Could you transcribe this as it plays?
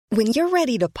When you're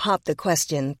ready to pop the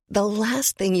question, the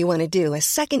last thing you want to do is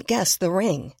second-guess the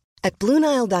ring. At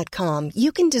BlueNile.com,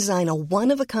 you can design a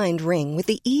one-of-a-kind ring with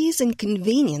the ease and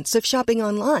convenience of shopping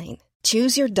online.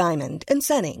 Choose your diamond and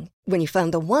setting. When you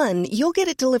find the one, you'll get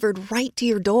it delivered right to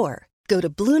your door. Go to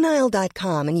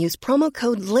BlueNile.com and use promo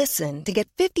code LISTEN to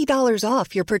get $50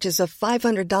 off your purchase of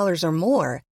 $500 or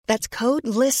more. That's code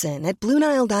LISTEN at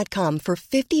BlueNile.com for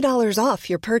 $50 off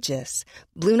your purchase.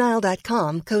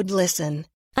 BlueNile.com, code LISTEN.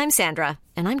 I'm Sandra,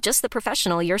 and I'm just the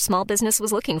professional your small business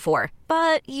was looking for.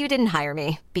 But you didn't hire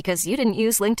me because you didn't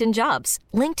use LinkedIn Jobs.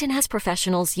 LinkedIn has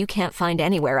professionals you can't find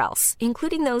anywhere else,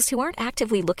 including those who aren't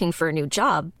actively looking for a new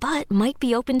job, but might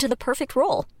be open to the perfect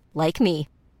role, like me.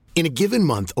 In a given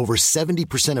month, over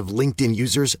 70% of LinkedIn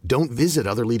users don't visit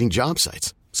other leading job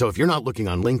sites. So if you're not looking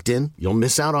on LinkedIn, you'll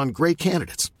miss out on great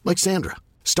candidates like Sandra.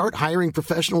 Start hiring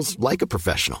professionals like a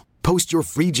professional. Post your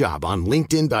free job on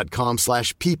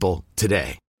linkedin.com/people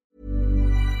today.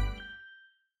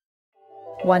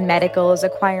 One Medical is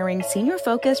acquiring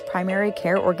senior-focused primary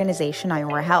care organization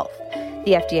Iora Health.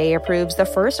 The FDA approves the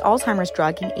first Alzheimer's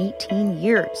drug in 18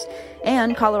 years.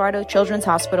 And Colorado Children's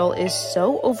Hospital is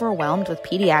so overwhelmed with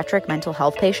pediatric mental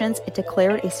health patients, it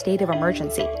declared a state of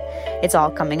emergency. It's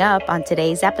all coming up on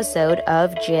today's episode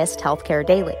of GIST Healthcare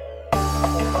Daily.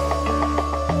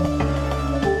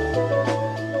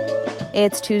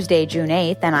 It's Tuesday, June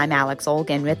 8th, and I'm Alex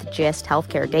Olgin with GIST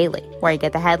Healthcare Daily, where you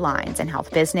get the headlines and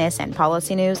health business and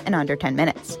policy news in under 10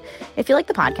 minutes. If you like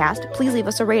the podcast, please leave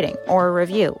us a rating or a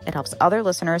review. It helps other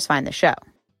listeners find the show.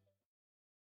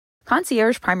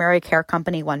 Concierge primary care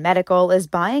company One Medical is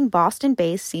buying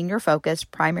Boston-based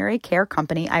senior-focused primary care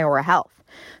company Iora Health.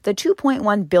 The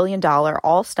 $2.1 billion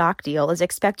all-stock deal is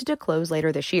expected to close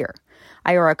later this year.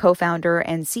 Iora co-founder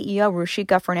and CEO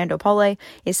Ruchika Fernando-Pole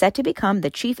is set to become the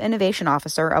Chief Innovation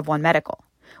Officer of One Medical.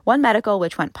 One Medical,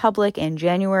 which went public in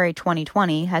January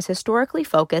 2020, has historically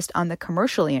focused on the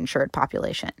commercially insured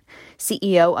population.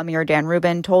 CEO Amir Dan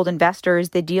Rubin told investors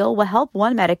the deal will help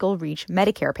One Medical reach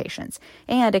Medicare patients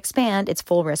and expand its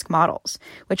full-risk models,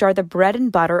 which are the bread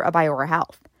and butter of Iora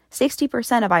Health.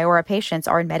 60% of Iora patients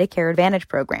are in Medicare Advantage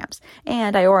programs,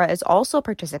 and Iora is also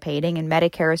participating in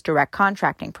Medicare's direct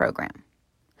contracting program.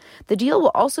 The deal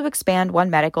will also expand One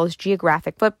Medical's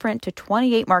geographic footprint to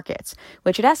 28 markets,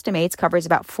 which it estimates covers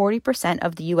about 40%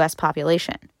 of the U.S.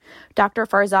 population. Dr.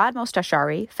 Farzad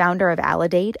Mostashari, founder of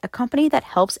Aledade, a company that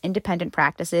helps independent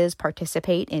practices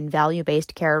participate in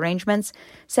value-based care arrangements,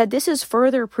 said this is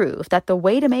further proof that the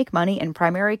way to make money in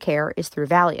primary care is through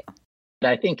value.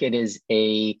 I think it is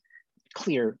a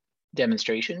clear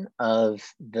demonstration of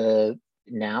the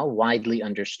now widely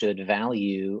understood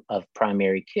value of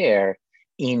primary care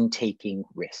in taking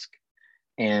risk.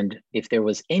 And if there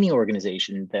was any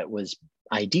organization that was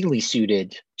ideally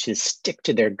suited to stick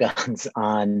to their guns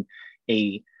on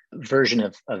a version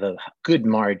of a good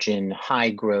margin,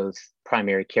 high growth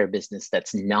primary care business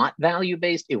that's not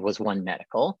value-based, it was One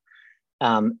Medical.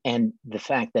 And the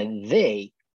fact that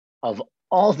they, of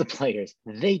all the players,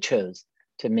 they chose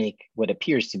to make what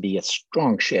appears to be a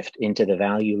strong shift into the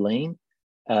value lane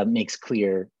makes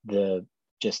clear the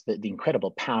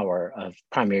incredible power of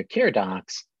primary care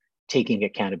docs taking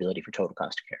accountability for total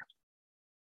cost of care.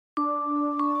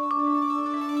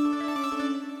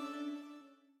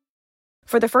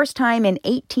 For the first time in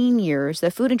 18 years, the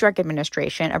Food and Drug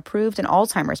Administration approved an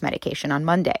Alzheimer's medication on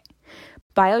Monday.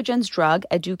 Biogen's drug,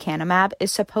 aducanumab,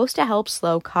 is supposed to help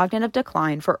slow cognitive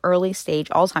decline for early-stage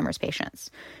Alzheimer's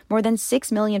patients. More than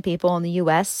 6 million people in the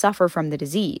U.S. suffer from the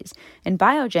disease, and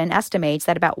Biogen estimates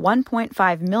that about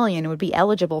 1.5 million would be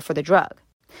eligible for the drug.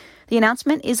 The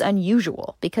announcement is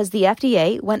unusual because the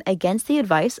FDA went against the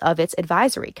advice of its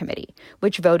advisory committee,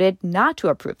 which voted not to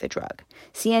approve the drug.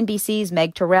 CNBC's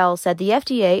Meg Terrell said the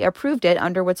FDA approved it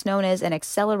under what's known as an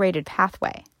accelerated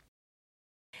pathway.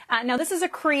 Now, this is a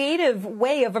creative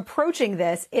way of approaching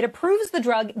this. It approves the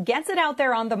drug, gets it out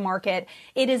there on the market.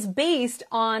 It is based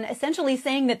on essentially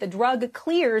saying that the drug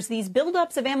clears these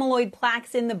buildups of amyloid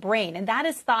plaques in the brain, and that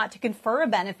is thought to confer a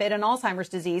benefit in Alzheimer's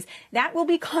disease. That will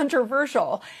be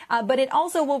controversial, but it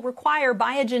also will require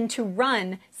Biogen to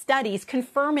run studies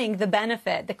confirming the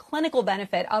benefit, the clinical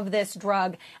benefit of this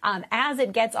drug as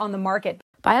it gets on the market.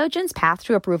 Biogen's path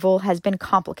to approval has been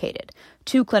complicated.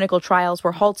 2 clinical trials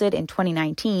were halted in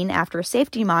 2019 after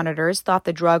safety monitors thought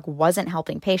the drug wasn't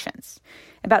helping patients.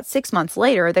 About 6 months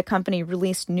later, the company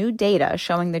released new data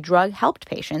showing the drug helped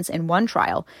patients in one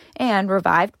trial and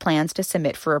revived plans to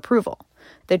submit for approval.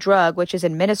 The drug, which is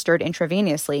administered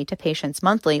intravenously to patients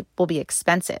monthly, will be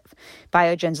expensive.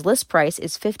 Biogen's list price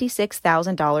is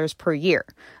 $56,000 per year.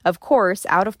 Of course,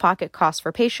 out-of-pocket costs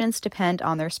for patients depend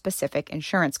on their specific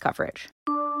insurance coverage.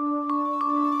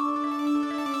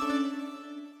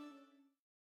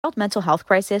 child mental health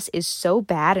crisis is so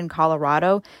bad in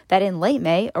Colorado that in late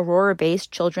May, Aurora-based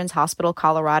Children's Hospital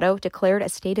Colorado declared a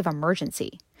state of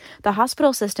emergency. The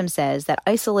hospital system says that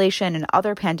isolation and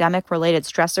other pandemic-related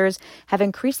stressors have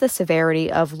increased the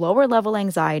severity of lower-level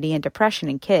anxiety and depression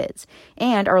in kids,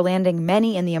 and are landing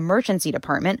many in the emergency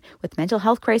department with mental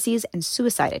health crises and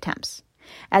suicide attempts.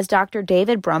 As Dr.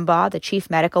 David Brumbaugh, the chief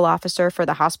medical officer for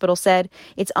the hospital, said,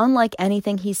 it's unlike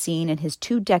anything he's seen in his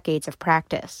 2 decades of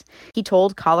practice. He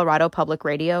told Colorado Public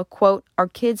Radio, quote, "Our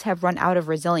kids have run out of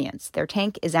resilience. Their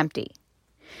tank is empty."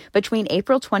 Between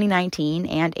April 2019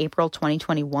 and April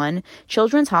 2021,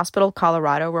 Children's Hospital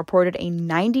Colorado reported a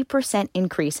 90%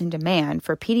 increase in demand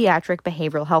for pediatric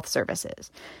behavioral health services.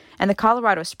 And the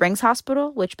Colorado Springs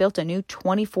Hospital, which built a new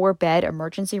 24-bed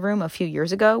emergency room a few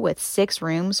years ago with 6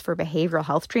 rooms for behavioral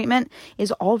health treatment,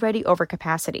 is already over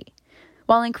capacity.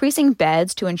 While increasing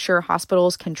beds to ensure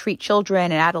hospitals can treat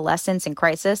children and adolescents in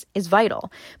crisis is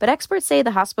vital, but experts say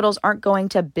the hospitals aren't going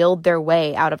to build their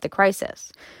way out of the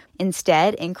crisis.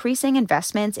 Instead, increasing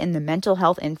investments in the mental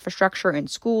health infrastructure in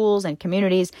schools and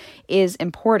communities is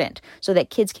important so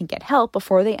that kids can get help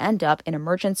before they end up in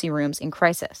emergency rooms in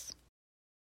crisis.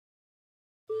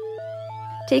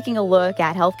 Taking a look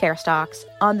at healthcare stocks,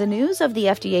 on the news of the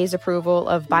FDA's approval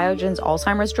of Biogen's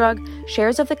Alzheimer's drug,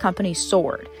 shares of the company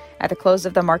soared. At the close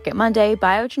of the market Monday,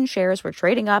 Biogen shares were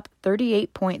trading up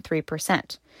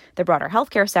 38.3%. The broader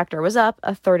healthcare sector was up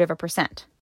 0.33%.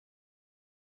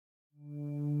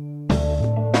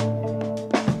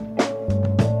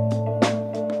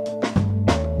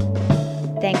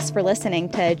 Thanks for listening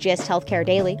to GIST Healthcare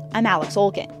Daily. I'm Alex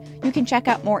Olgin. You can check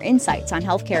out more insights on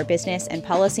healthcare business and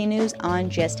policy news on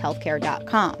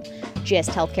gisthealthcare.com. GIST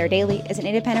Healthcare Daily is an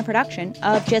independent production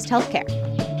of GIST Healthcare.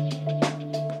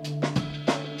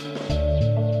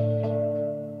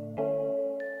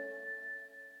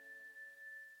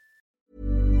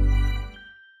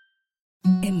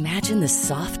 Imagine the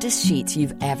softest sheets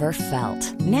you've ever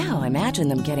felt. Now imagine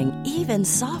them getting even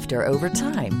softer over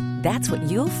time. That's what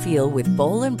you'll feel with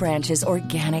Boll & Branch's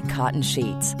organic cotton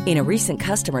sheets. In a recent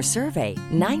customer survey,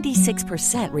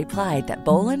 96% replied that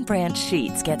Boll & Branch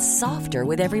sheets get softer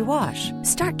with every wash.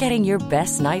 Start getting your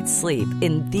best night's sleep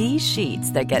in these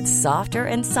sheets that get softer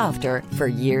and softer for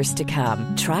years to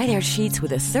come. Try their sheets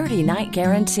with a 30-night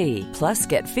guarantee. Plus,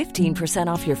 get 15%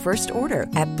 off your first order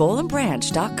at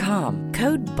bollandbranch.com.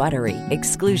 Code BUTTERY.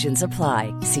 Exclusions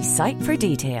apply. See site for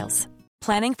details.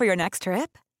 Planning for your next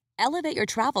trip? Elevate your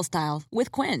travel style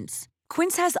with Quince.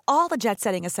 Quince has all the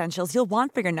jet-setting essentials you'll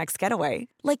want for your next getaway,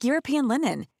 like European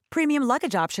linen, premium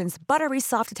luggage options, buttery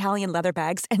soft Italian leather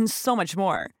bags, and so much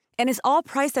more. And is all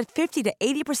priced at 50 to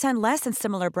 80% less than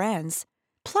similar brands.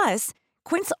 Plus,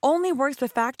 Quince only works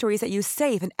with factories that use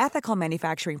safe and ethical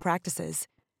manufacturing practices.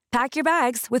 Pack your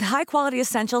bags with high-quality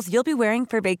essentials you'll be wearing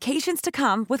for vacations to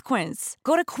come with Quince.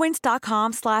 Go to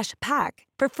quince.com/pack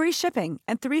for free shipping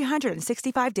and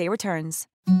 365-day returns.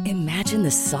 Imagine the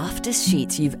softest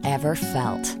sheets you've ever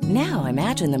felt. Now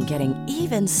imagine them getting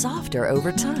even softer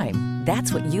over time.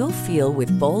 That's what you'll feel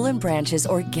with Boll & Branch's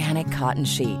organic cotton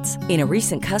sheets. In a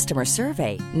recent customer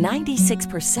survey,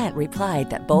 96% replied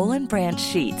that Boll & Branch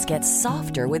sheets get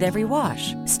softer with every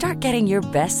wash. Start getting your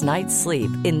best night's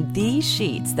sleep in these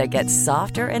sheets that get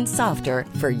softer and softer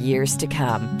for years to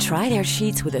come. Try their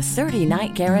sheets with a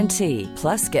 30-night guarantee.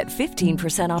 Plus, get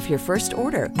 15% off your first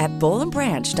order at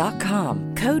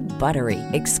bollandbranch.com. Code BUTTERY.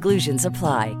 Exclusions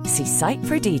apply. See site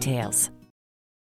for details.